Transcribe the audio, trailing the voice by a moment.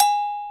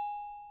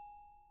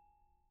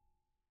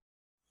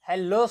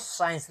Hello,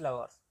 science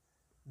lovers.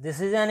 This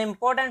is an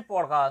important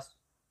podcast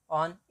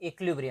on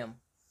equilibrium.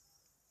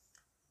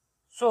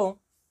 So,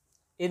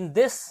 in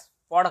this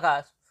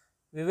podcast,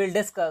 we will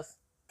discuss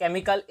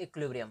chemical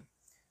equilibrium.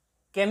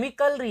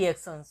 Chemical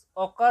reactions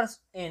occurs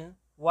in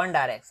one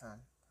direction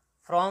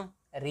from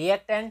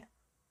reactant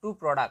to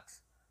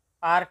products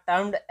are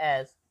termed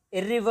as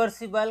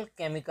irreversible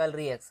chemical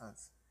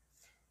reactions.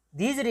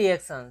 These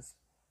reactions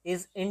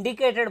is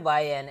indicated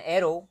by an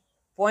arrow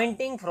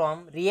pointing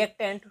from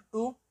reactant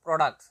to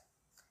products.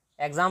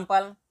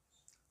 Example,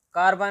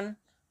 carbon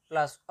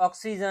plus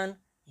oxygen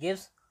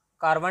gives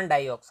carbon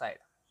dioxide.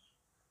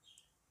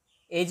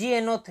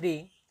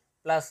 AgNO3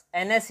 plus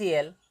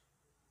NaCl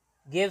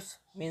gives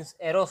means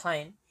arrow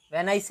sign.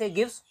 When I say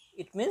gives,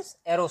 it means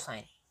arrow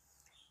sign,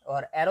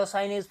 or arrow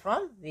sign is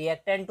from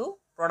reactant to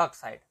product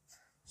side.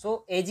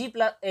 So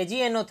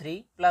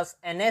AgNO3 plus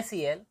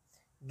NaCl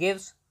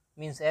gives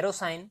means arrow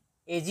sign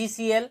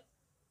AgCl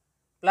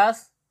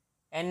plus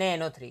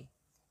NaNO3.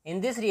 In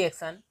this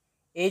reaction,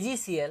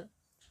 AgCl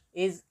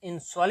is in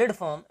solid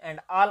form and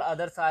all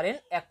others are in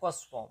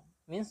aqueous form,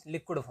 means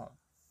liquid form.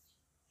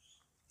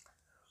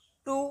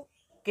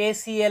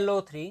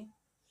 2KClO3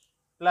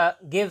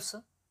 gives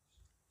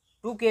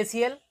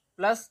 2KCl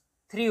plus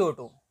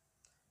 3O2,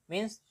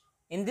 means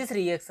in this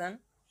reaction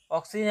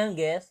oxygen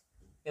gas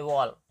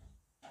evolve.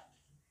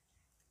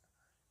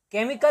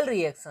 Chemical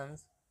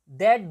reactions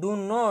that do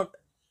not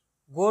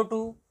go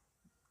to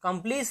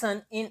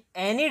completion in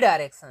any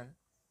direction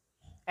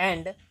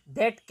and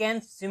that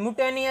can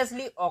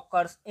simultaneously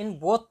occur in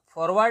both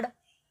forward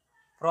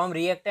from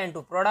reactant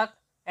to product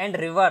and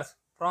reverse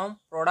from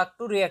product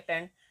to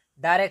reactant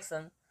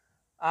direction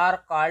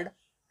are called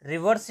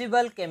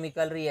reversible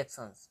chemical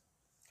reactions.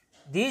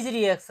 These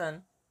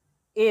reaction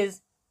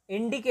is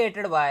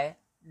indicated by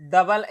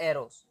double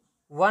arrows,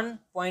 one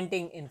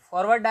pointing in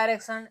forward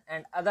direction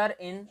and other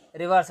in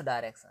reverse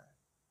direction.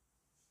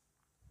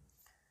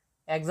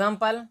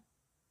 Example,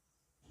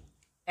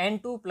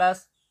 N2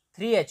 plus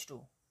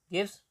 3H2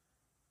 gives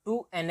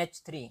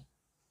 2NH3.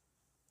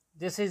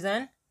 This is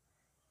an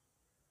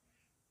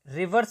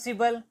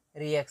reversible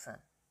reaction.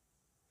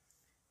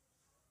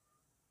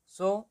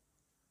 So,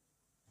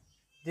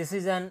 this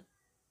is an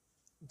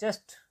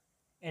just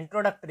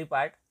introductory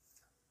part.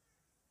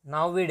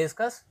 Now we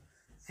discuss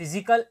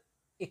physical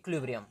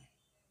equilibrium.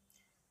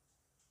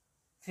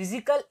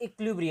 Physical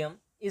equilibrium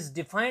is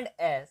defined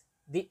as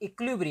the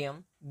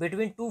equilibrium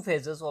between two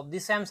phases of the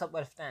same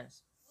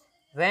substance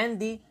when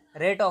the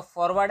rate of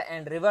forward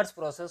and reverse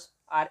process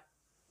are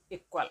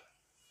equal.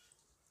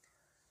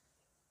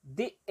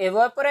 The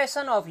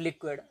evaporation of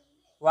liquid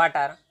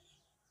water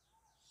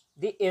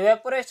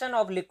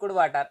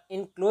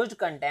in closed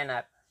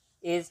container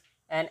is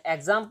an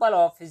example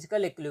of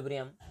physical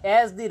equilibrium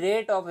as the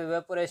rate of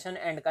evaporation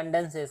and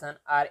condensation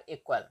are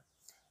equal.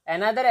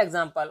 Another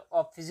example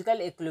of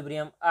physical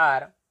equilibrium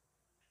are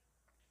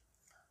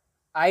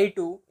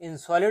I2 in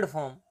solid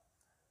form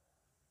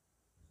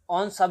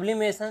on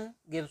sublimation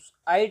gives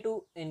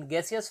I2 in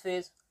gaseous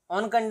phase,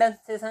 on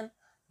condensation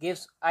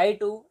gives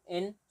I2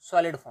 in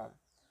solid form.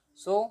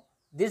 So,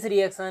 this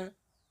reaction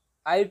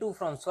I2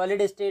 from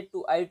solid state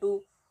to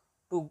I2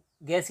 to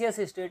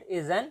gaseous state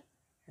is an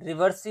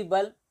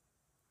reversible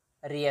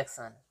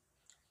reaction,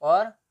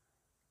 or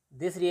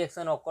this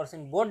reaction occurs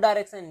in both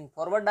direction, in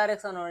forward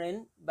direction or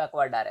in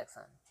backward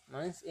direction,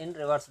 means in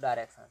reverse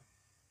direction,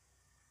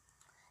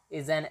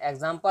 is an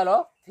example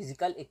of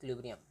physical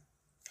equilibrium.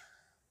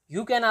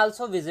 You can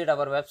also visit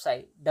our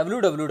website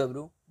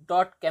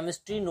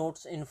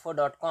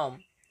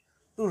www.chemistrynotesinfo.com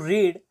to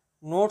read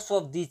notes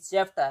of this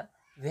chapter,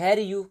 where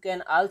you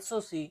can also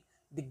see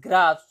the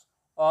graphs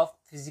of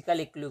physical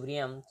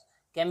equilibriums,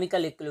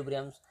 chemical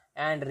equilibriums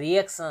and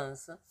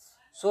reactions,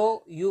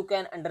 so you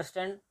can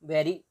understand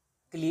very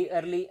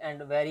clearly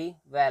and very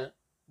well,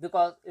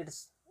 because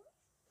it's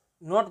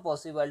not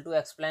possible to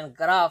explain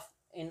graph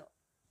in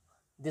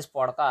this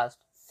podcast.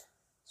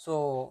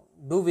 So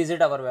do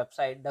visit our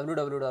website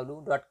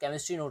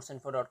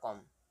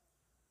www.chemistrynotesinfo.com.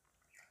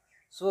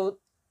 So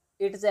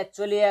it is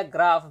actually a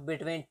graph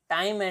between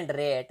time and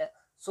rate.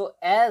 So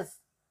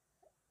as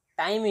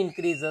time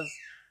increases,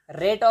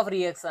 rate of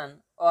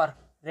reaction or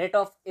rate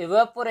of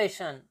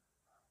evaporation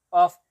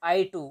of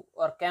I2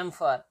 or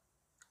camphor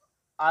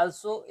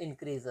also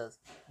increases,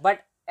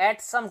 but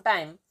at some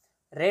time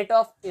rate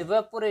of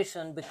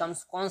evaporation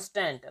becomes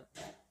constant.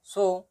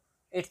 So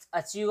it's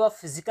achieve a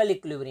physical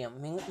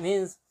equilibrium,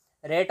 means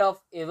rate of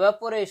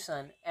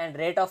evaporation and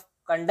rate of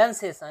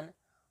condensation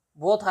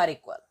both are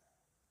equal.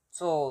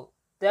 So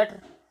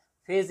that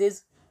phase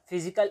is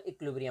physical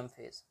equilibrium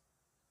phase.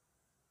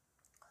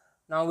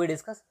 Now we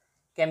discuss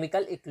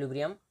chemical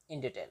equilibrium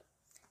in detail.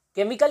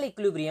 Chemical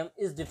equilibrium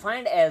is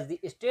defined as the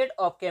state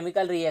of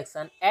chemical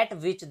reaction at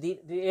which the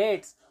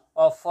rates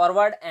of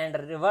forward and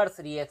reverse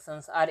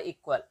reactions are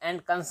equal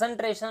and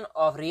concentration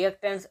of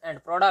reactants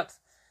and products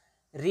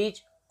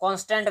reach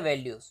constant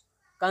values.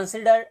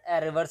 Consider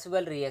a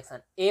reversible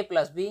reaction A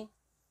plus B.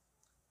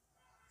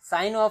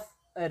 Sign of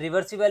a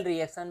reversible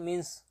reaction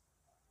means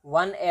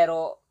one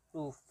arrow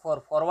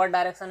for forward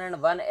direction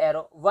and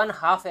one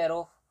half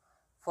arrow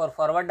for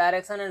forward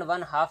direction and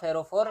one half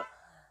arrow for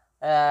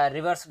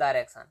reverse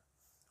direction,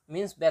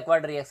 means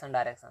backward reaction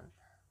direction.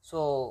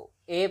 So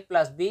A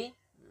plus B,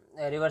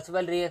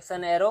 reversible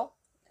reaction arrow,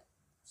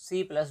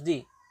 C plus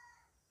D.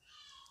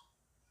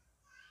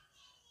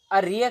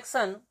 A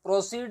reaction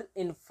proceeds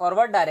in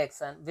forward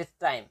direction with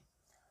time.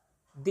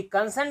 The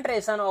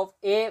concentration of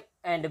A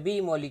and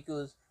B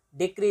molecules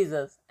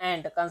decreases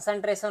and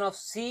concentration of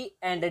C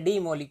and D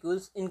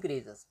molecules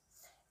increases.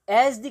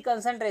 As the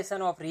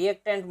concentration of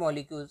reactant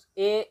molecules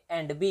A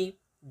and B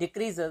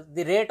decreases,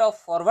 the rate of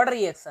forward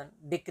reaction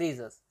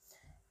decreases,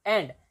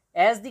 and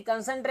as the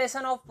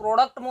concentration of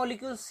product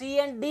molecules C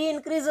and D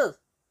increases,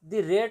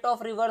 the rate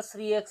of reverse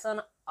reaction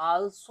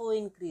also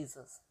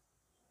increases.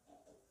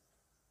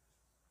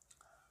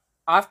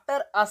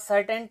 After a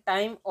certain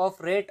time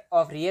of rate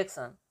of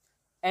reaction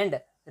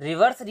and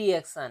reverse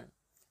reaction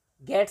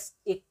gets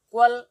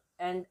equal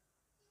and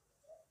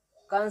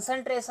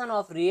concentration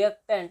of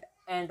reactant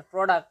and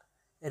product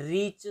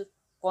reach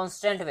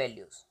constant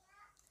values.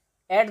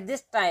 At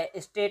this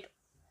state,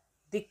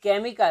 the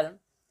chemical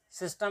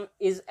system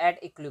is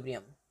at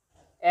equilibrium,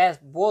 as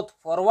both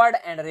forward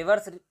and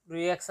reverse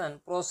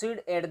reaction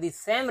proceed at the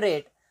same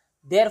rate.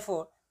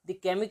 Therefore, the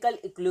chemical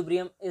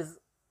equilibrium is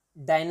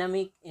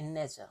dynamic in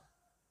nature.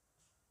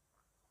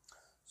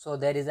 So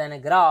there is a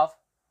graph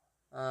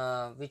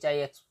which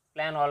I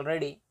explained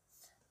already,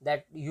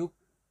 that you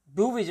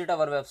do visit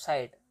our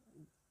website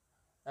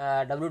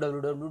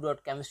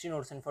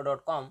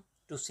www.chemistrynotesinfo.com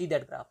to see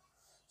that graph.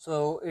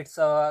 So it's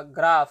a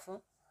graph,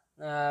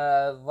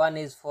 one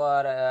is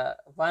for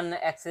one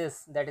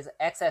axis, that is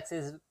x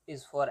axis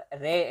is for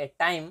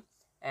time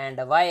and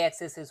y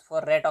axis is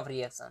for rate of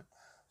reaction.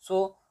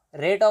 So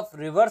rate of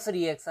reverse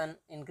reaction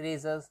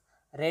increases,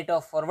 rate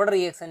of forward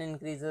reaction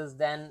increases,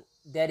 then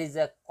there is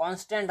a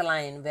constant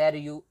line where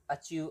you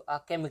achieve a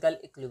chemical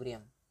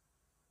equilibrium.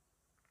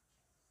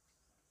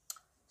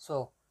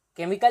 So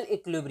chemical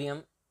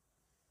equilibrium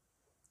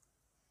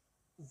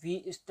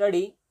we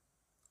study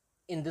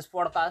in this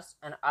podcast,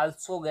 and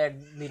also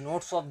get the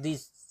notes of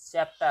these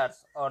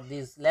chapters or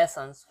these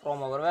lessons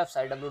from our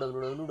website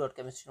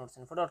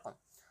www.chemistrynotesinfo.com.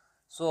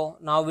 So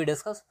now we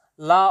discuss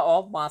law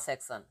of mass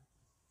action.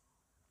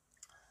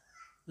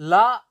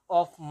 Law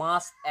of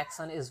mass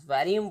action is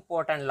very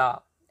important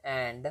law,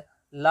 and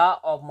law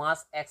of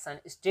mass action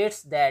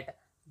states that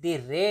the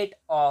rate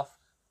of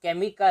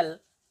chemical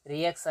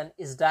reaction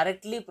is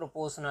directly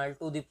proportional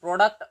to the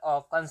product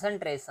of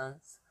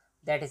concentrations,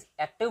 that is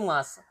active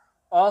mass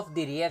of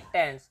the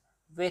reactants,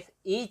 with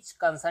each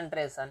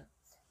concentration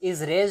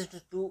is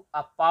raised to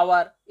a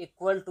power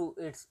equal to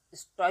its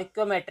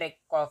stoichiometric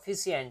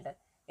coefficient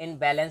in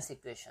balance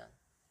equation.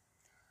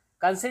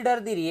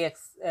 Consider the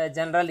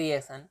general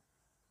reaction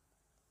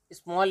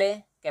small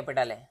a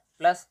capital A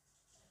plus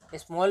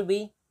small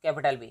b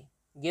capital B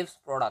gives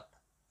product.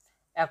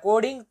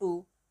 According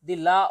to the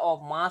law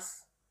of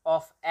mass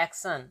of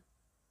action,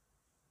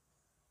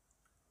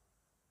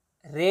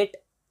 rate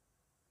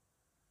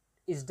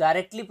is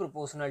directly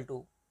proportional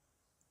to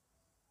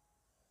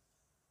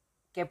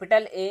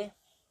capital A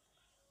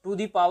to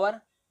the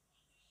power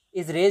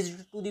is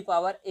raised to the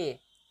power A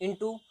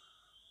into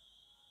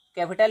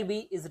capital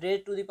B is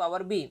raised to the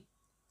power B.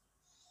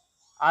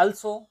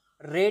 Also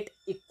rate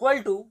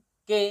equal to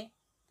K,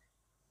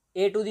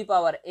 A to the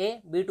power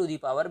A, B to the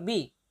power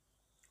B,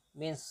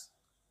 means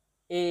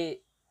A,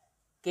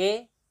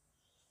 K,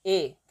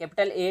 A,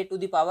 capital A to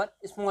the power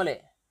small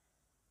a,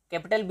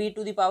 capital B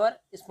to the power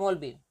small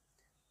b.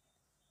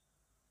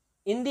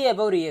 In the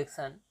above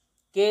reaction,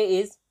 K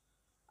is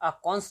a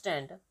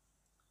constant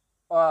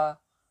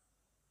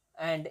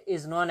and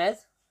is known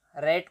as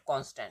rate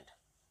constant.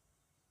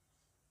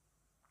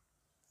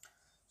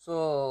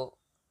 So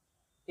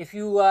if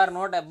you are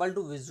not able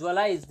to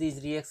visualize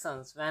these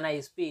reactions when I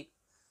speak,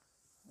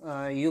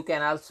 you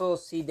can also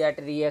see that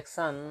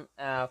reaction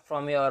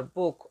from your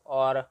book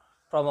or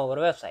from our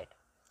website.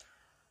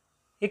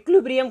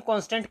 Equilibrium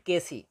constant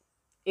Kc.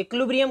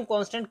 Equilibrium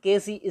constant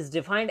Kc is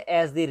defined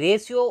as the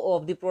ratio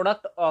of the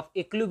product of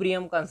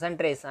equilibrium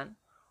concentration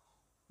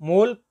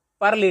mole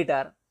per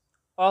liter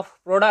of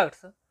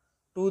products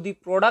to the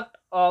product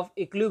of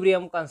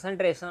equilibrium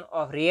concentration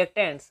of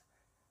reactants,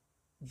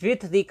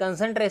 with the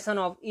concentration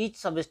of each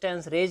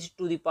substance raised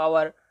to the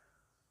power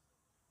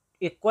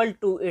equal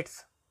to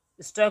its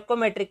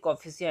stoichiometric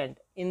coefficient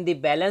in the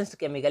balanced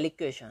chemical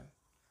equation.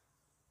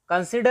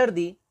 Consider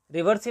the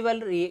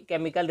reversible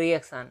chemical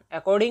reaction.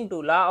 According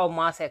to law of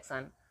mass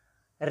action,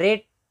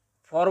 rate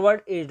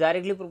forward is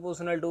directly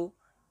proportional to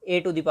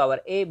A to the power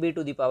A, B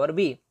to the power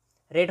B.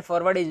 Rate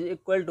forward is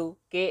equal to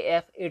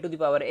Kf A to the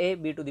power A,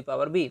 B to the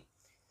power B.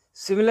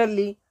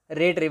 Similarly,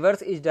 rate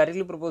reverse is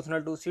directly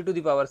proportional to C to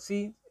the power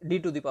C, D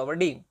to the power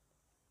D.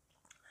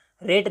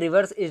 Rate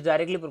reverse is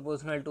directly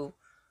proportional to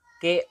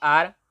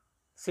Kr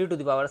C to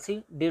the power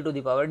C, D to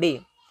the power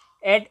D.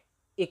 At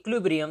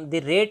equilibrium, the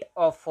rate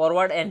of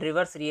forward and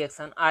reverse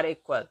reaction are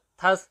equal.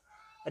 Thus,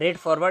 rate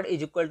forward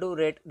is equal to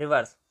rate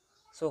reverse.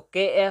 So,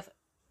 Kf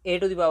a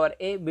to the power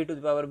a, b to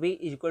the power b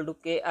is equal to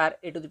kr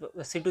a to the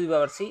power c to the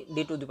power c,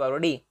 d to the power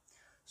d.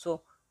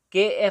 So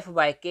kf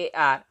by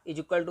kr is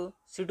equal to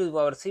c to the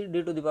power c,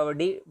 d to the power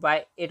d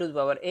by a to the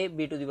power a,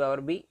 b to the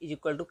power b is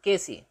equal to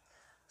kc.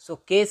 So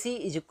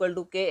kc is equal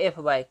to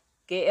kf by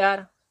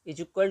kr is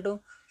equal to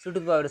c to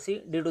the power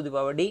c, d to the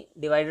power d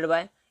divided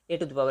by a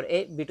to the power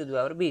a, b to the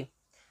power b.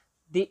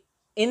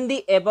 In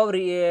the above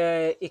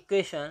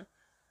equation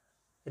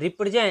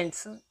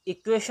represents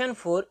equation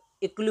for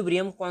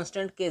equilibrium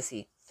constant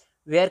Kc,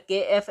 where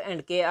Kf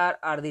and Kr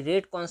are the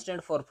rate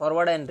constant for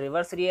forward and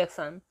reverse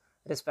reaction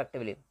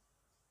respectively.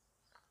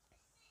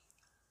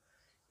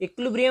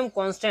 Equilibrium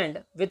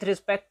constant with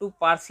respect to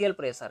partial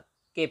pressure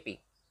Kp.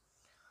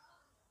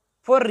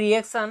 For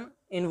reaction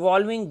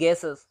involving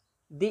gases,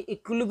 the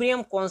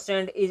equilibrium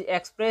constant is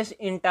expressed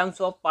in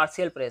terms of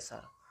partial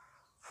pressure.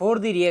 For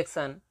the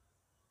reaction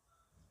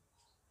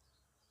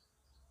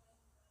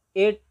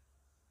A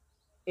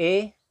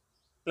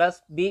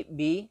plus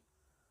B,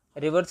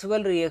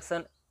 reversible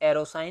reaction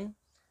arrow sign,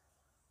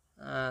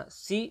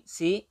 C,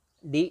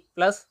 D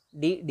plus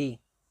D.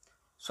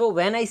 So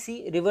when I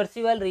see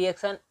reversible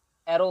reaction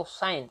arrow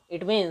sign,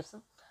 it means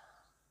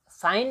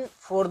sign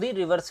for the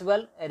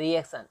reversible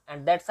reaction,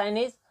 and that sign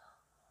is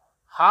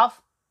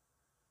half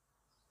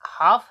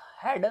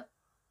head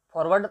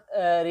forward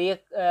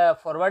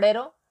forward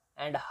arrow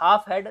and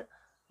half head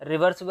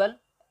reversible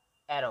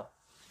arrow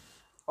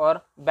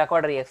or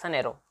backward reaction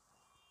arrow.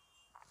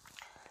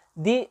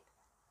 The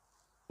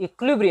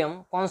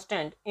equilibrium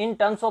constant in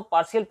terms of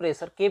partial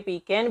pressure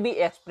Kp can be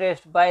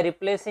expressed by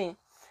replacing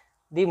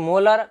the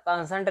molar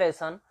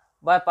concentration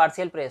by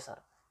partial pressure.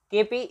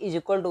 Kp is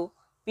equal to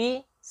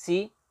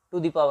Pc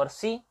to the power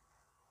c,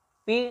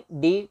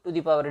 Pd to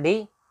the power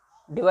d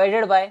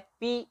divided by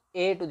Pa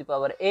to the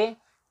power a,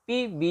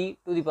 Pb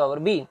to the power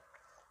b,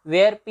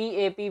 where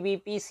Pa,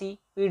 Pb, Pc,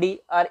 Pd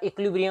are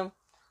equilibrium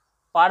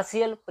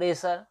partial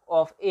pressure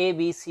of A,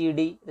 B, C,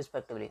 D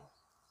respectively.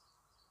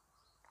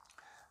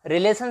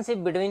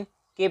 Relationship between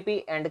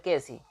Kp and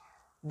Kc.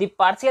 The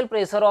partial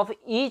pressure of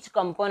each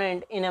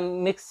component in a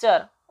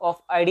mixture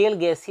of ideal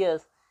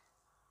gases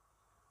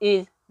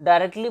is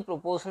directly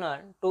proportional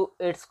to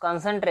its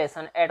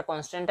concentration at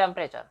constant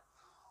temperature.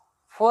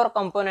 For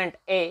component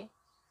A,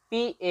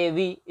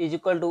 PAV is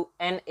equal to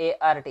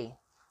NART,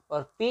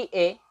 or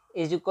PA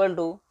is equal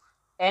to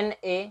Na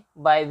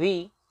by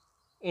V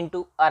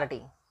into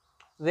RT,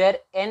 where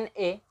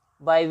Na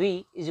by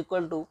V is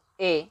equal to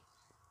A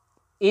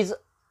is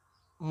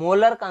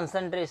molar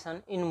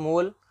concentration in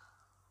mole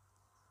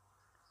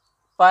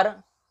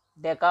per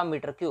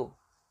decameter cube.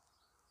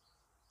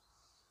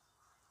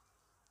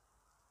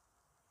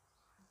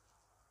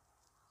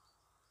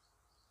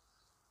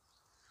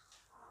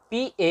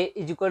 Pa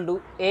is equal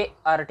to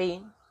ART.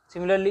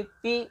 Similarly,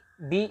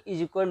 Pb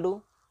is equal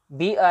to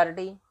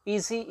BRT,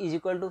 Pc is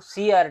equal to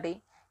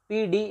CRT,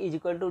 Pd is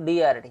equal to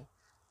DRT.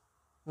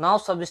 Now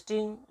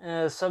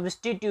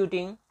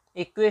substituting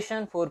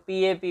equation for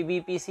Pa,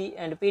 Pb, Pc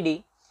and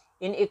Pd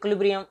in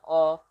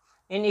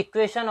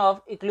equation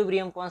of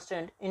equilibrium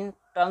constant in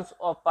terms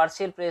of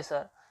partial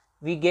pressure,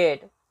 we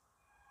get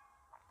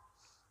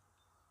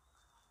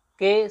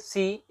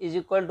Kc is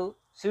equal to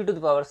c to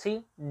the power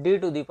c, d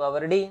to the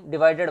power d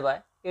divided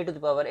by a to the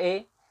power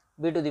a,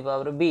 b to the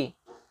power b.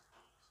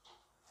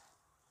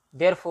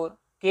 Therefore,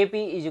 Kp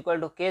is equal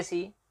to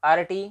Kc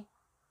RT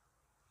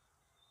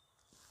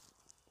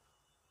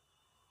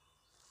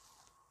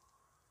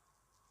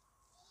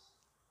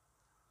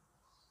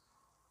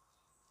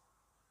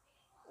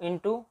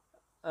into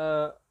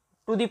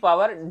to the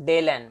power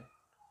del n,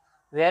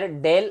 where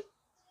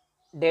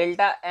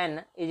delta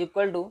n is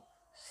equal to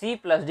c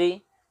plus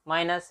d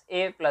minus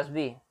a plus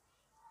b.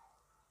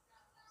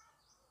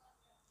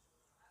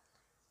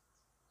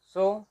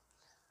 So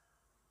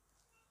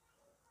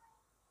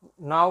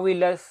now we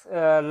let's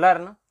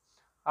learn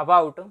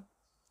about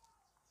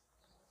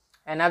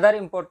another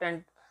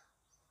important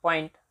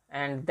point,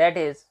 and that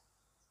is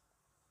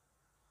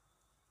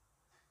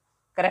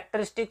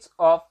characteristics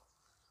of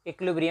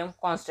equilibrium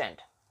constant.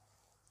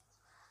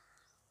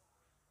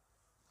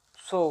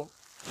 So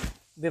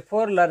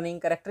before learning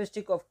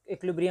characteristic of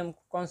equilibrium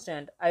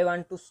constant, I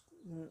want to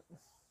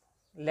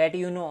let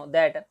you know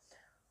that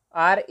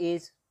R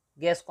is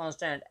gas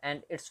constant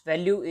and its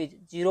value is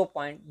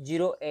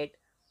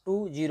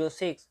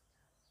 0.08206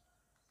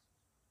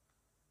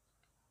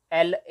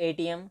 L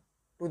atm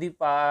to the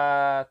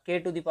K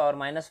to the power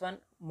minus 1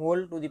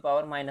 mole to the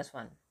power minus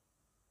 1.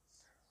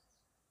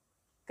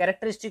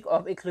 Characteristic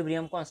of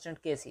equilibrium constant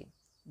Kc.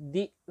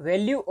 The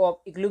value of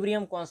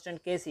equilibrium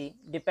constant Kc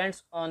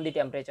depends on the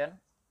temperature.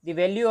 The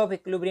value of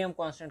equilibrium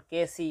constant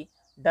Kc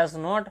does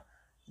not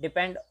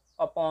depend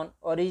upon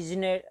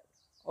original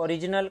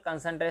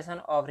concentration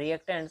of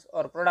reactants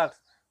or products,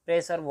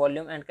 pressure,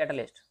 volume and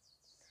catalyst.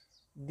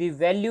 The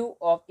value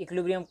of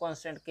equilibrium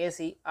constant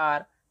Kc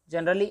are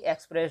generally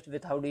expressed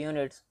without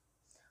units.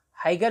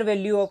 Higher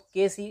value of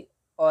Kc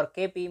or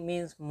Kp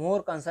means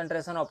more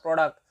concentration of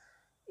product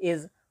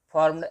is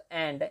formed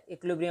and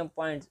equilibrium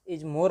point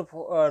is more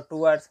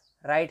towards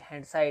right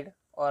hand side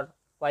or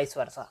vice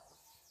versa.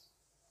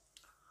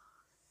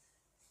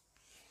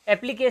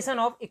 Application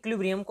of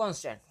equilibrium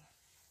constant.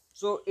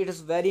 So it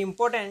is very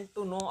important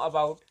to know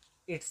about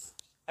its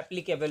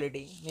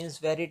applicability,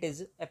 means where it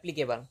is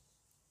applicable.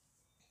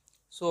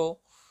 So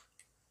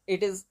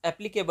it is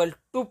applicable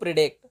to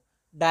predict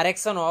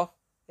direction of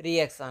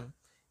reaction.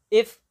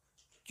 If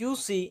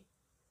QC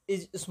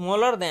is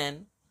smaller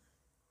than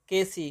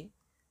Kc,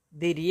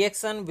 the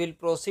reaction will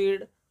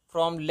proceed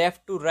from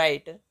left to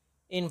right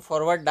in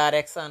forward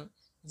direction,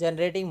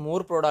 generating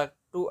more product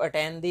to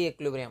attain the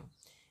equilibrium.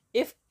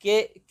 If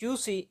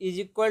QC is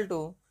equal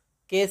to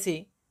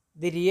Kc,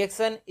 the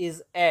reaction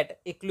is at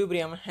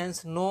equilibrium,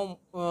 hence no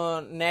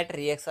net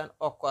reaction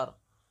occur.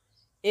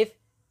 If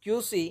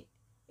QC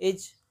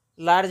is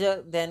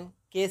larger than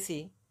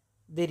Kc,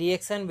 the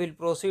reaction will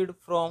proceed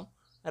from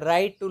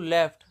right to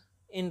left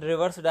in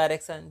reverse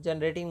direction,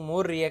 generating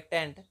more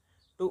reactant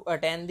to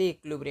attain the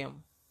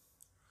equilibrium.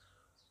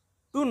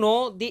 To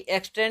know the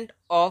extent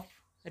of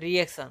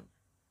reaction,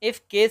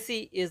 if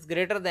Kc is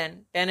greater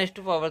than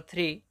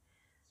 10⁻³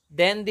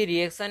 then the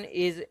reaction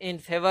is in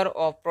favor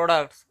of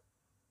products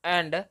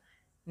and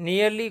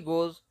nearly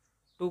goes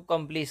to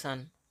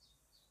completion.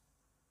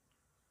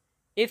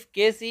 If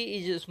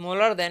Kc is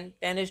smaller than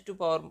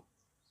 10⁻³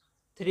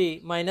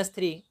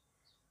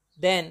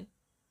 then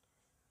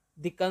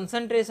the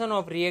concentration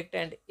of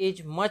reactant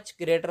is much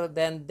greater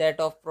than that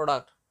of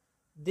product.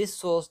 This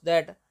shows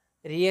that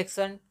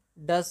reaction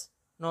does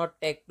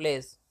not take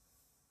place.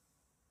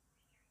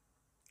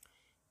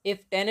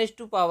 If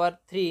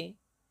 10⁻³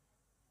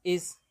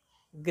 is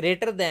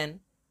greater than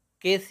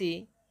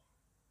Kc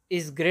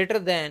is greater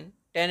than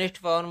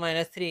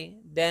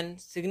 10⁻⁻³, then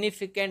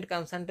significant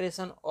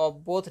concentration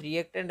of both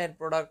reactant and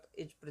product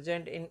is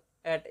present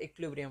at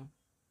equilibrium.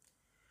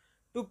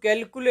 To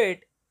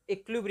calculate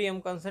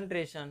equilibrium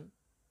concentration,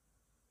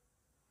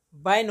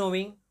 by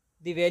knowing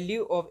the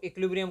value of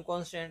equilibrium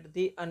constant,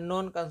 the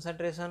unknown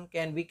concentration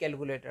can be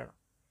calculated.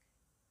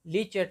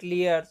 Le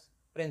Chatelier's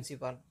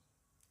principle.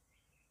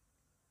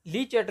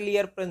 Le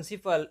Chatelier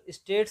principle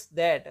states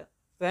that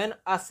when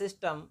a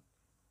system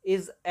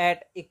is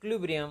at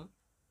equilibrium,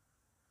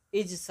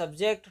 is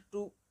subject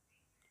to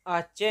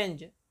a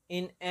change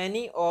in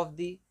any of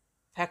the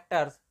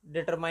factors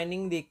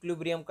determining the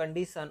equilibrium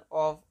condition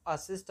of a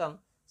system,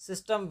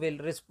 system will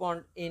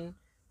respond in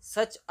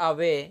such a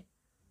way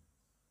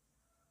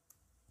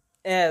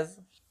as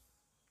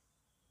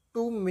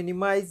to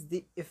minimize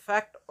the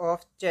effect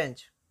of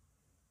change.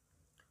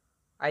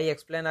 I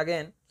explain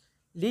again.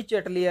 Le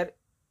Chatelier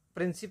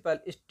principle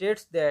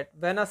states that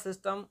when a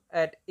system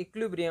at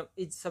equilibrium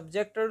is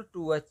subjected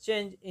to a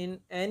change in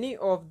any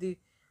of the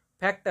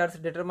factors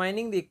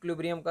determining the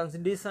equilibrium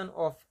condition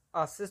of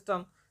a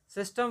system,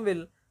 system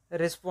will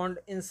respond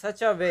in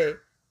such a way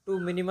to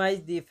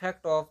minimize the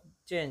effect of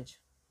change.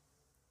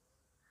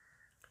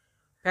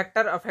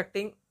 Factor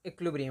affecting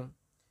equilibrium.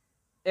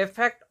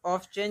 Effect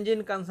of change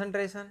in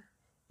concentration.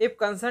 If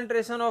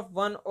concentration of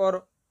one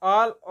or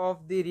all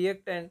of the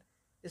reactant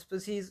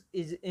species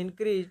is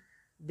increased,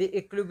 the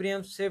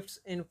equilibrium shifts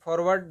in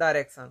forward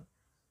direction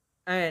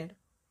and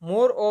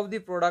more of the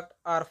product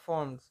are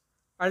formed.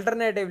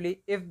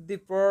 Alternatively, if the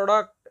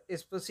product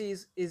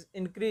species is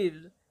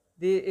increased,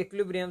 the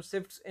equilibrium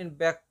shifts in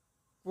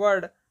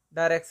backward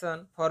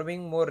direction,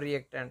 forming more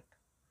reactant.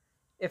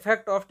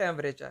 Effect of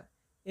temperature.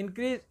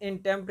 Increase in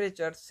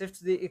temperature shifts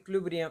the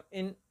equilibrium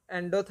in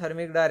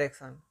endothermic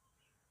direction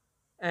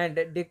and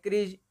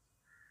decrease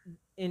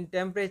in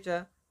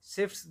temperature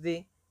shifts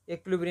the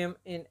equilibrium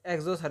in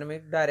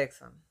exothermic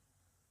direction.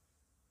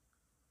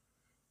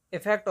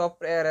 Effect of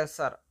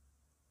pressure.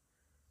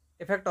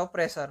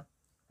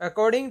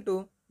 According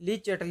to Le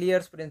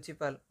Chatelier's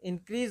principle,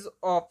 increase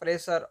of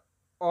pressure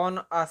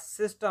on a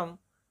system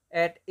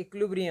at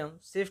equilibrium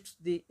shifts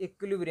the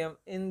equilibrium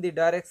in the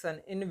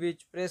direction in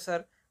which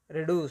pressure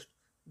reduced,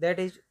 that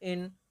is,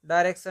 in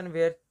direction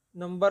where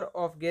number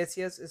of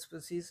gaseous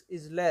species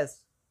is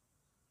less.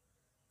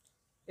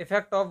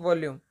 Effect of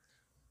volume.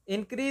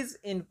 Increase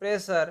in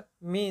pressure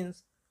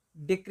means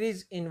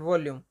decrease in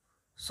volume.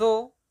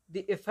 So,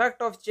 the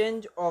effect of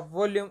change of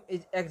volume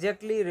is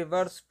exactly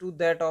reverse to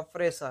that of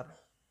pressure.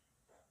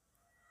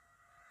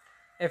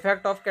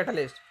 Effect of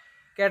catalyst.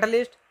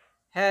 Catalyst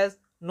has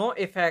no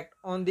effect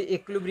on the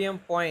equilibrium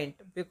point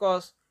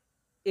because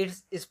it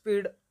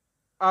speeds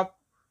up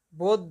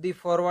both the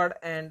forward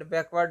and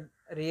backward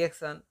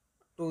reaction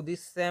to the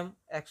same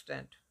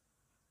extent.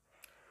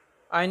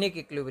 Ionic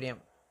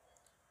equilibrium.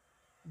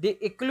 The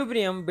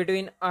equilibrium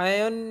between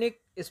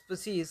ionic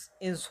species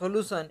in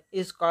solution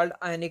is called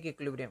ionic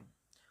equilibrium.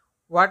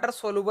 Water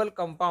soluble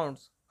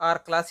compounds are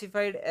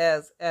classified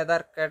as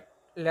either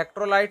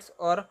electrolytes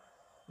or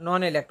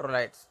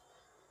non-electrolytes.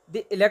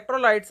 The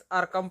electrolytes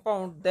are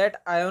compounds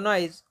that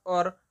ionize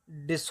or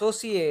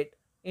dissociate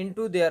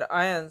into their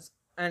ions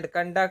and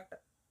conduct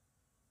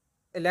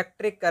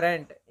electric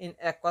current in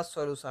aqueous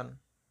solution.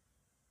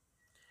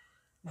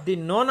 The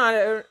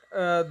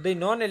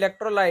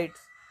non-electrolytes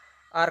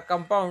are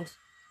compounds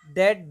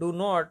that do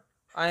not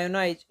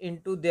ionize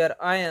into their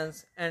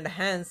ions and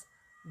hence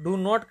do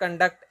not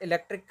conduct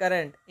electric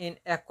current in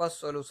aqueous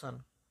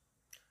solution.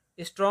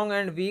 Strong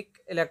and weak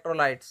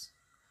electrolytes.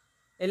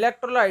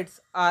 Electrolytes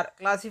are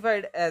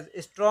classified as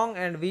strong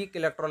and weak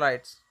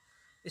electrolytes.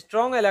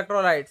 Strong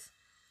electrolytes,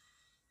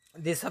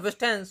 the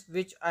substance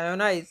which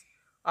ionize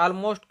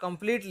almost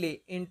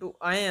completely into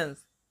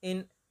ions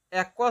in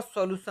aqueous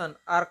solution,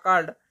 are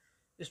called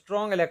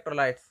strong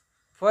electrolytes.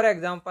 For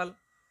example,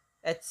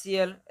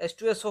 HCl,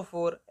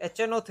 H2SO4,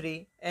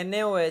 HNO3,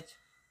 NaOH,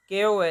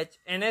 KOH,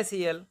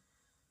 NaCl,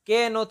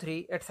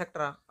 KNO3,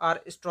 etc.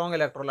 are strong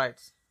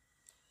electrolytes.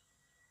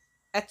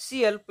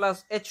 HCl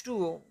plus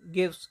H2O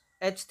gives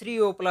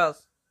H3O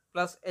plus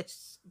H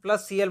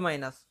plus Cl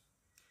minus.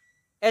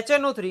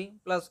 HNO3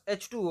 plus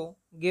H2O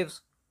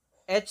gives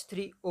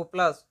H3O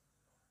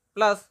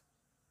plus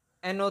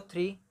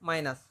NO3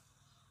 minus.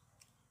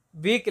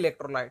 Weak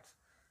electrolytes,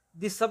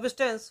 the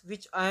substance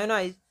which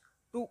ionize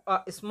to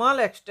a small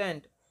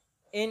extent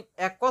in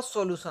aqueous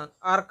solution,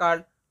 are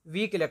called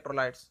weak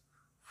electrolytes.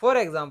 For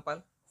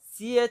example,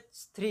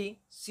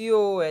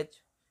 CH3COOH,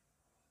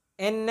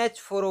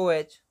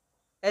 NH4OH,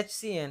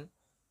 HCN,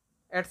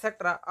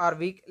 etc. are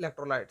weak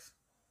electrolytes.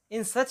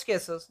 In such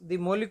cases, the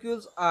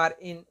molecules are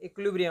in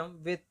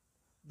equilibrium with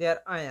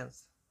their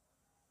ions.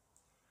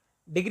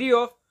 Degree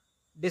of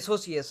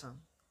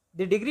dissociation.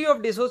 The degree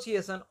of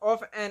dissociation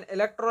of an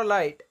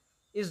electrolyte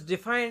is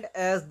defined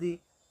as the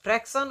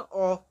fraction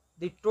of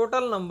the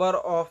total number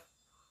of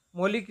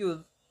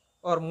molecules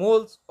or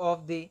moles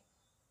of the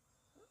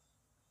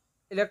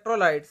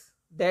electrolytes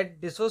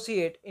that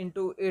dissociate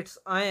into its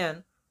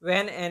ion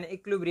when an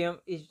equilibrium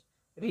is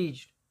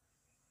reached.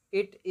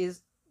 It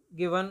is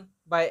given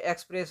by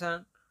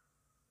expression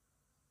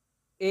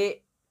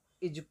A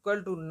is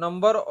equal to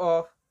number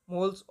of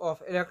moles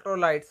of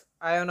electrolytes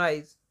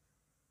ionized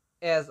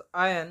as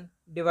ion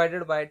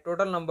divided by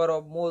total number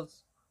of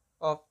moles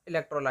of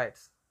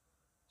electrolytes.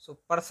 So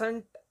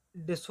percent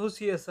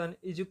dissociation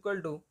is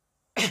equal to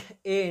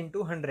A into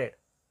 100.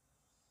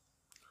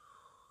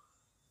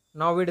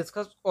 Now we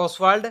discuss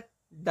Ostwald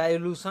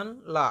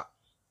dilution law.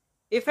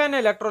 If an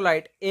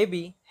electrolyte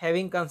AB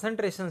having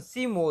concentration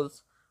C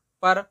moles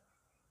per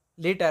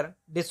liter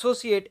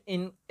dissociate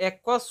in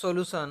aqueous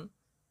solution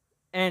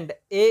and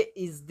A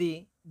is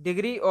the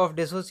degree of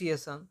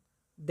dissociation,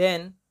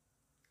 then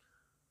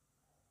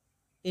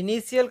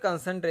initial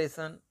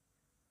concentration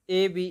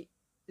AB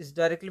is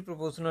directly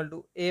proportional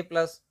to A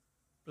plus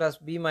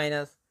B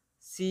minus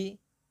C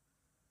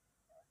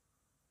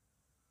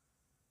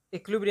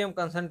equilibrium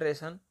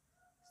concentration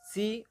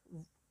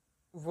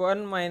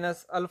C1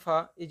 minus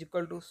alpha is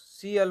equal to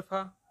C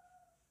alpha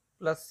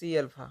plus C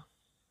alpha.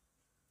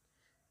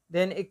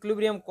 Then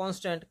equilibrium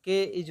constant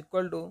K is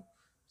equal to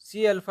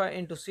C alpha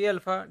into C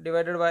alpha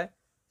divided by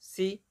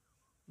C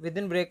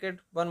within bracket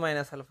 1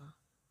 minus alpha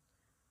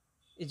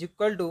is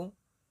equal to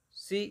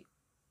C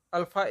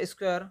alpha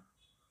square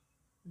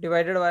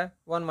divided by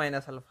 1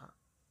 minus alpha.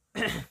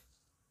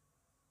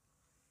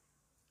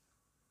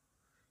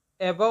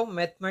 Above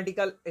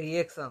mathematical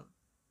reaction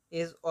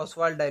is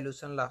Ostwald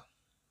dilution law.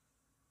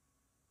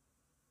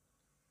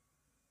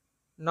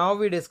 Now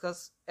we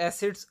discuss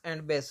acids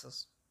and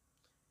bases.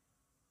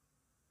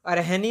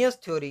 Arrhenius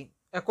theory.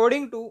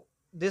 According to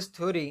this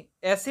theory,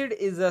 acid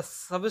is a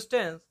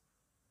substance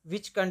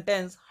which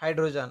contains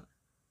hydrogen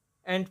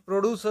and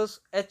produces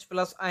H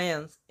plus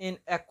ions in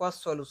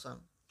aqueous solution.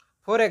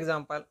 For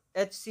example,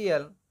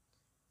 HCl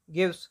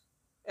gives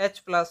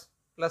H plus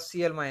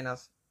Cl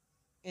minus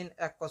in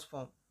aqueous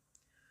form.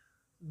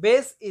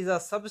 Base is a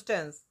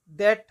substance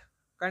that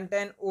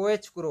contain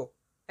OH group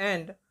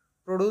and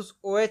produce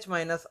OH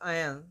minus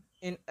ion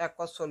in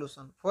aqueous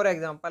solution. For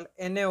example,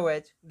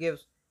 NaOH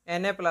gives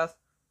Na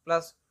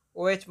plus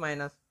OH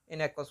minus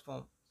in aqueous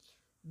form.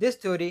 This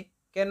theory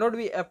cannot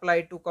be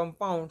applied to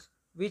compounds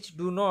which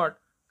do not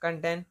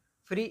contain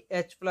free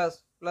H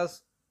plus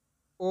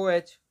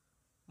OH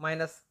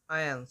minus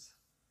ions.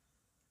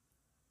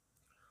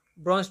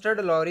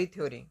 Bronsted-Lowry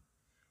theory.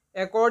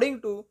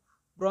 According to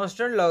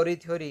Bronsted-Lowry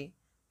theory,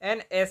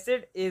 an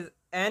acid is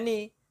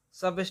any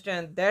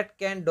substance that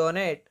can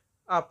donate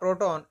a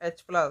proton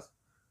H plus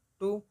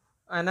to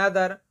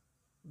another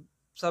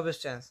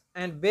substance,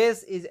 and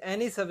base is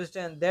any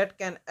substance that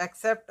can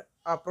accept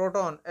a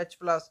proton H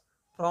plus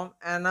from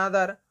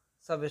another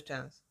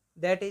substance.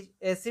 That is,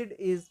 acid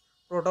is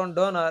proton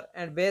donor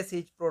and base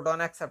is proton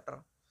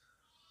acceptor.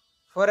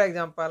 For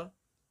example,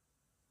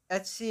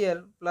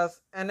 HCl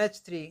plus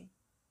NH3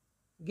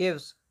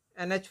 gives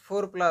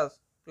NH4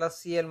 plus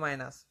Cl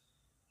minus.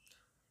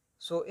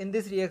 So in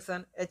this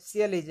reaction,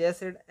 HCl is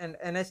acid and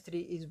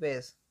NH3 is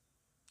base.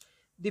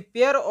 The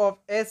pair of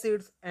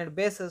acids and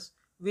bases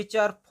which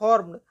are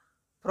formed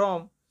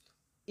from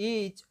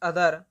each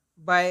other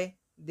by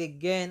the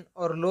gain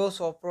or loss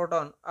of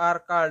proton are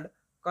called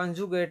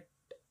conjugate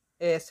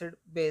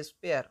acid-base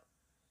pair.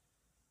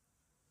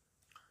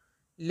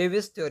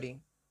 Lewis theory.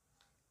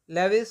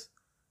 Lewis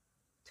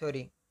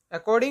theory.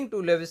 According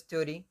to Lewis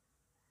theory,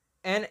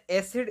 an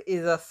acid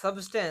is a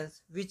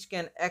substance which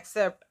can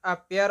accept a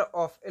pair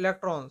of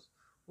electrons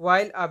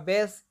while a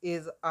base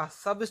is a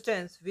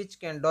substance which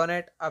can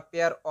donate a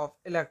pair of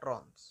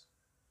electrons.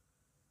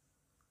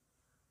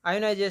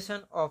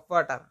 Ionization of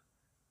water.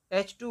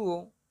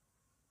 H2O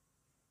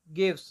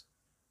gives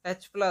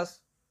H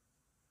plus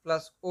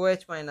plus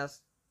OH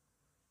minus.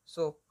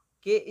 So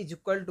K is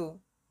equal to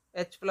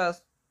H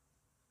plus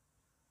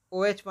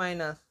OH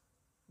minus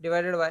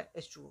divided by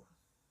H2O.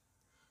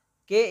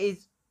 K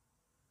is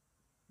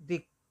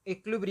the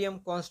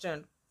equilibrium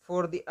constant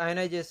for the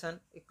ionization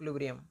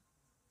equilibrium.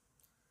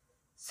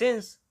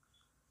 Since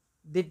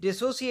the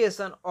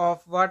dissociation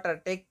of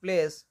water takes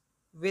place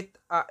with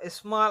a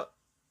small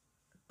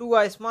to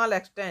a small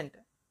extent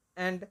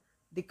and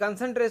the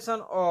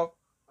concentration of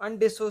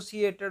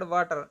undissociated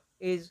water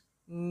is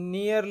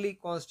nearly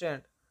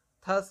constant,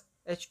 thus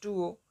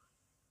H2O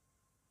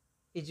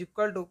is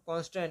equal to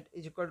constant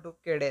is equal to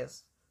K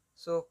dash.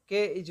 So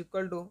K is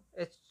equal to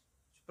H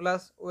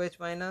plus OH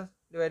minus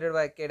divided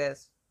by K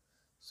dash.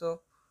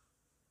 So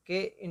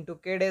K into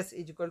K dash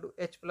is equal to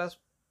H plus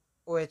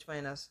OH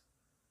minus.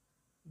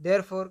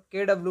 Therefore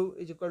Kw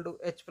is equal to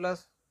H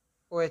plus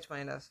OH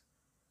minus,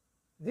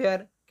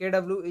 where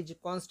Kw is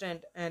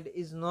constant and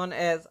is known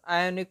as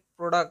ionic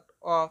product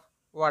of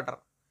water.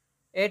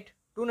 At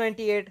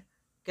 298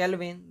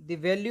 Kelvin, the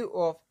value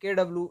of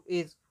Kw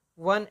is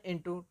 1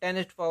 into 10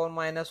 to the power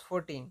minus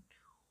 14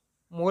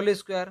 mole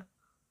square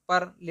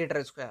per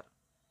liter square.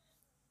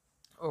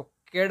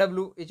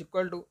 Kw is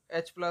equal to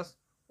H plus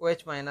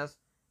OH minus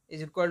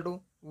is equal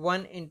to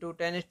 1 into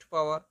 10 to the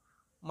power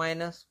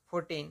minus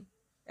 14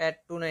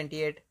 at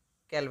 298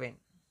 Kelvin.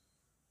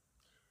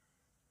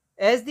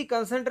 As the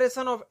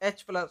concentration of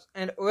H plus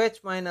and OH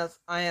minus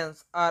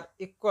ions are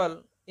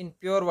equal in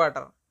pure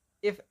water,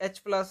 if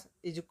H plus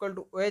is equal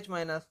to OH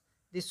minus,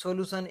 the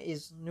solution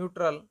is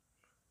neutral.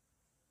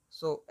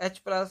 So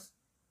H plus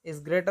is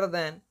greater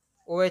than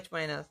OH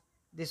minus,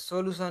 the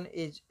solution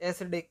is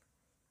acidic.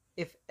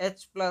 If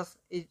H plus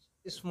is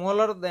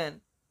smaller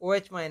than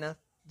OH minus,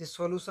 the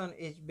solution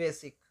is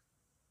basic.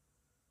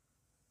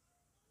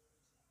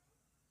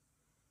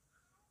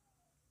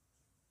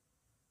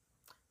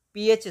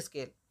 pH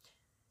scale.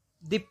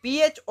 The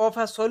pH of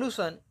a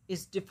solution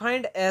is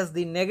defined as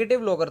the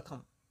negative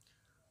logarithm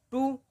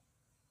to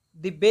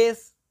the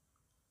base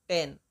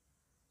 10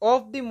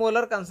 of the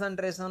molar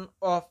concentration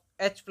of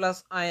H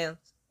plus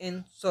ions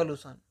in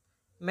solution.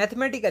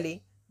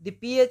 Mathematically, the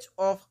pH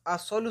of a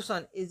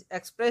solution is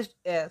expressed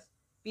as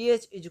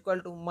pH is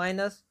equal to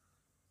minus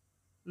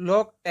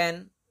log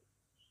 10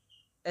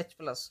 H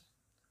plus.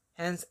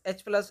 Hence,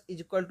 H plus is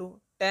equal to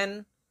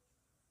 10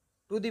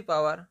 to the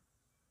power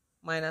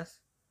minus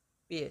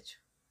pH.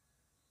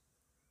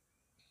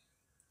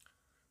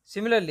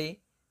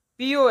 Similarly,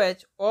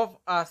 pOH of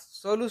a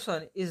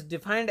solution is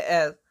defined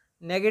as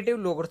negative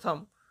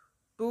logarithm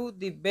to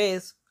the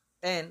base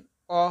 10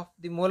 of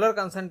the molar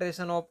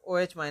concentration of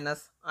OH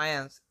minus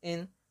ions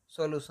in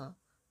solution.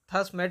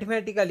 Thus,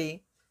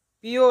 mathematically,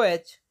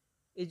 pOH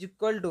is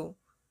equal to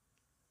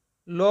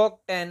log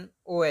 10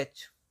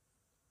 OH.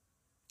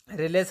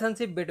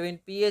 Relationship between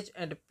pH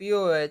and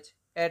pOH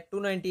at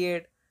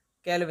 298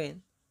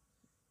 Kelvin,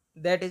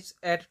 that is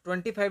at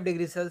 25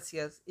 degrees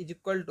Celsius, is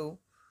equal to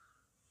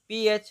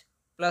pH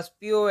plus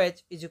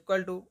pOH is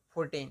equal to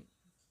 14.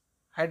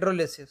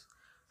 Hydrolysis.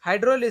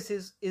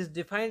 Hydrolysis is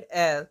defined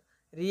as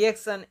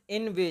reaction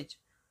in which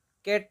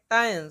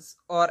cations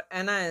or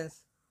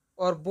anions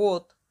or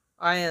both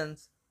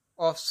ions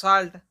of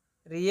salt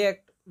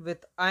react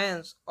with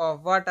ions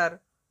of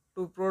water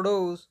to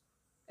produce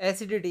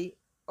acidity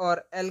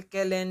or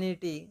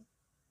alkalinity,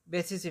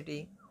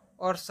 basicity,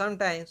 or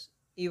sometimes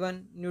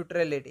even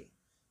neutrality.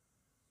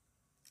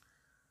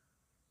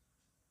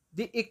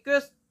 The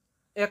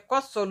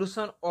aqueous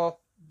solution of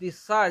the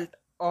salt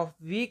of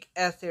weak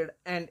acid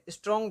and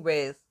strong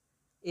base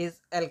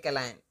is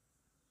alkaline.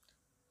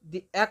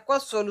 The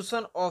aqueous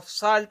solution of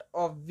salt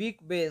of weak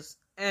base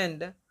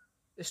and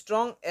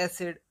strong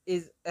acid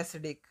is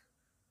acidic.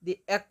 The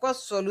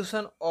aqueous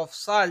solution of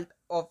salt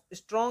of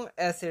strong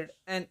acid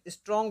and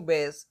strong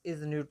base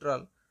is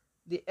neutral.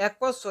 The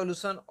aqueous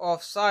solution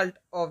of salt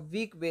of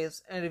weak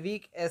base and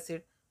weak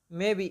acid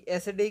may be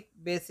acidic,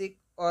 basic,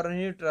 or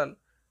neutral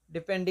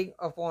depending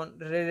upon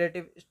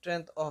relative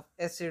strength of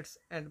acids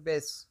and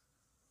base.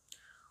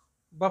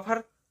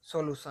 Buffer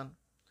solution.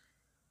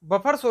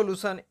 Buffer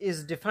solution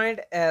is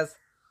defined as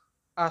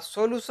a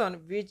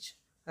solution which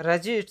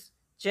resists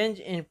change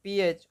in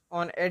pH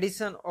on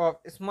addition of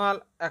small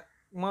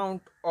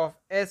amount of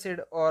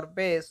acid or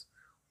base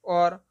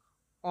or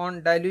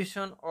on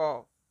dilution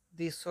of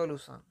the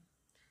solution.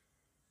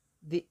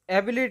 The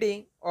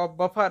ability of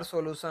buffer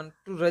solution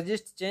to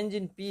resist change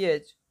in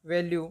pH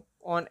value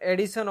on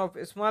addition of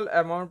small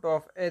amount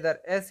of either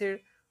acid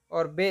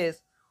or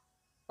base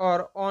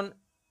or on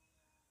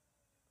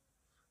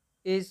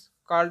is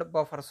called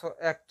buffer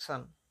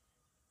action.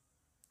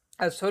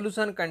 A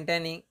solution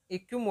containing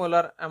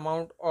equimolar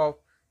amount of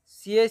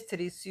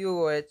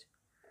CH3COOH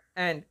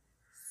and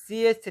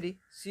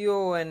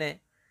CH3COONA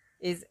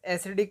is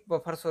acidic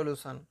buffer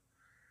solution.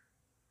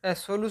 A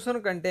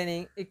solution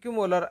containing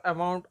equimolar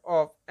amount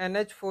of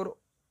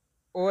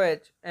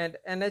NH4OH and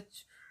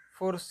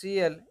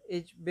NH4Cl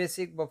is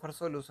basic buffer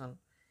solution.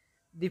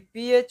 The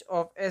pH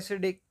of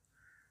acidic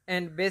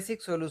and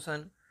basic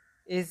solution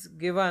is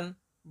given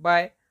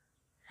by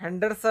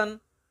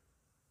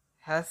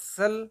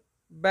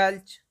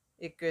Henderson-Hasselbalch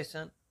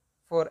equation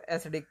for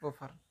acidic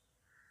buffer.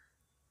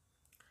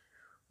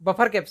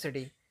 Buffer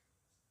capacity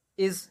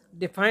is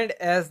defined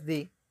as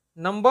the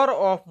number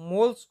of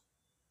moles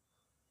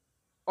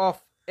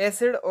of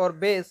acid or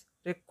base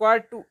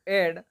required to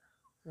add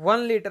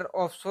 1 liter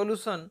of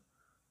solution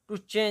to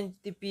change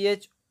the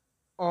pH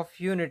of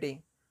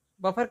unity.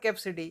 Buffer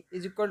capacity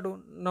is equal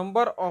to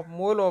number of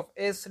mole of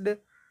acid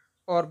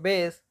or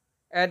base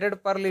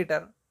added per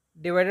liter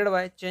divided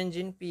by change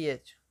in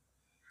pH.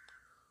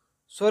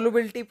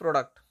 Solubility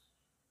product.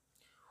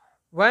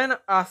 When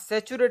a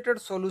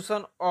saturated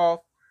solution of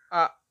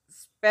a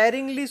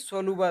sparingly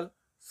soluble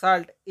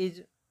salt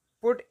is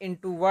put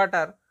into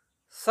water,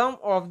 some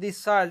of the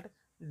salt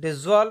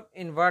dissolve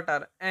in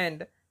water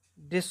and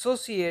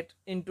dissociate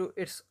into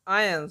its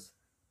ions,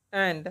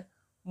 and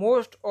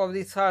most of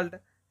the salt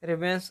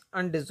remains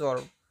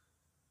undissolved.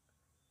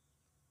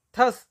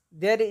 Thus,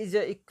 there is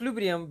an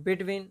equilibrium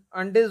between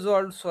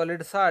undissolved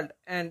solid salt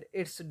and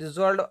its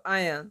dissolved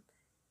ion.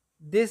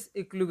 This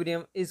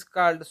equilibrium is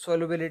called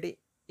solubility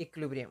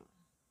equilibrium.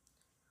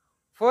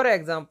 For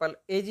example,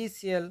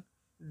 AgCl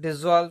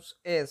dissolves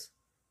as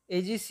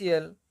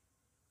AgCl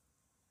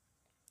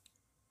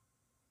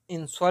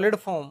in solid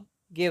form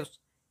gives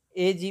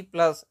Ag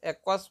plus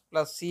aqueous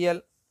plus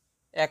Cl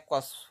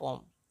aqueous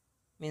form,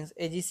 means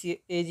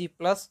Ag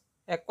plus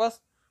aqueous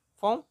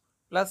form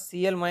plus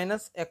Cl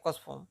minus aqueous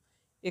form.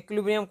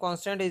 Equilibrium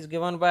constant is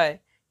given by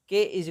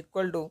K is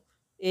equal to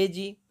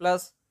Ag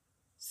plus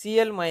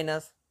Cl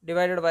minus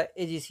divided by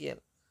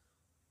AgCl.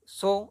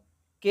 So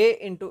K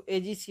into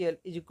AgCl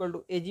is equal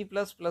to Ag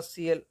plus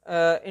Cl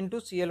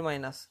into Cl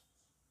minus.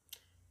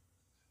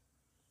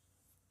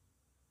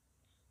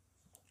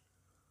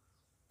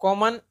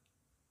 Common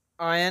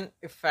ion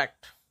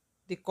effect.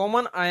 The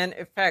common ion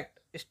effect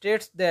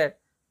states that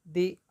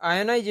the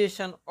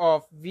ionization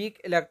of weak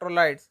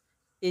electrolytes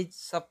is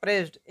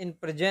suppressed in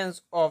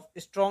presence of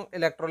strong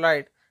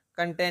electrolyte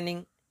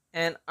containing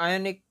an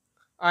ion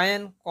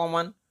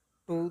common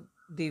to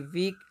the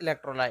weak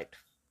electrolyte.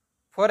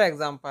 For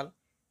example,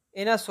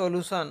 in a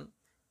solution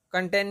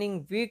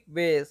containing weak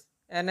base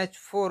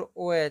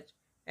NH4OH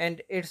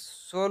and its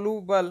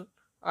soluble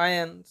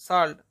ion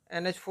salt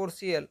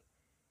NH4Cl,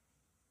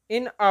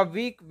 in a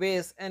weak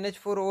base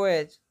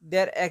NH4OH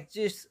there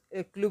exists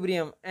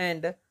equilibrium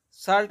and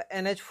salt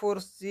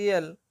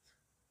NH4Cl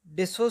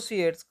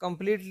dissociates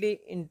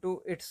completely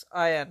into its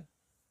ion.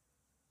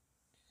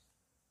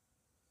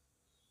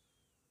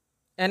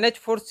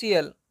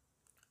 NH4Cl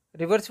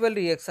reversible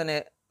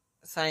reaction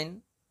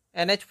sign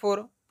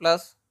NH4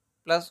 plus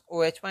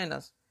OH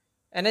minus.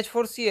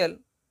 NH4Cl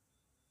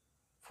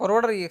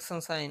forward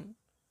reaction sign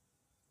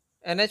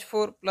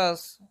NH4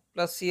 plus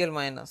Cl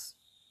minus.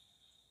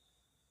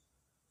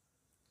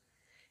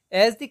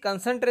 As the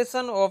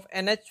concentration of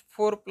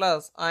NH4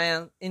 plus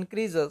ion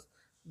increases,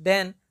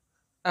 then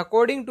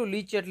according to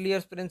Le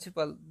Chatelier's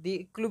principle,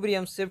 the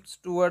equilibrium shifts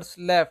towards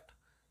left,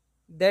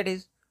 that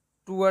is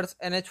towards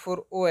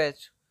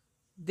NH4OH.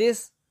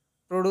 This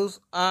produces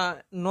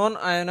a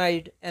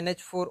non-ionized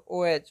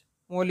NH4OH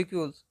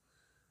molecules.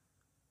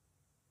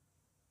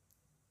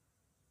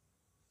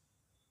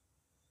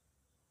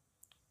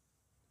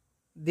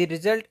 The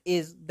result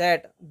is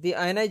that the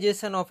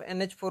ionization of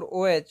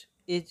NH4OH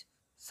is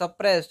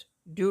suppressed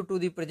due to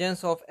the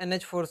presence of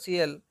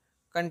NH4Cl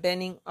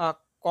containing a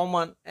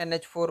common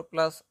NH4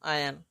 plus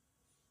ion.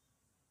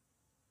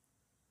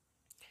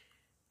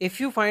 If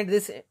you find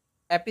this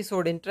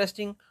episode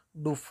interesting,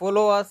 do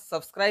follow us,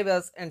 subscribe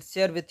us and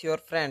share with your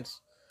friends.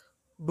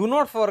 Do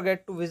not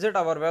forget to visit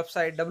our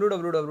website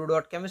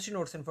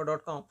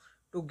www.chemistrynotesinfo.com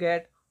to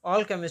get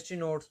all chemistry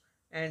notes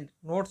and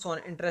notes on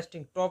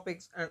interesting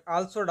topics, and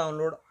also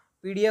download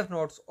PDF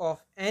notes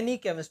of any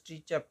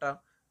chemistry chapter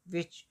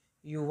which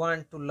you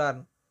want to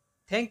learn.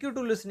 Thank you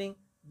to listening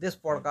this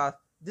podcast.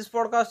 This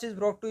podcast is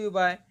brought to you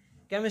by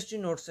Chemistry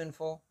Notes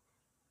Info,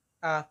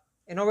 a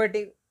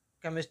innovative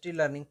chemistry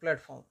learning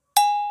platform.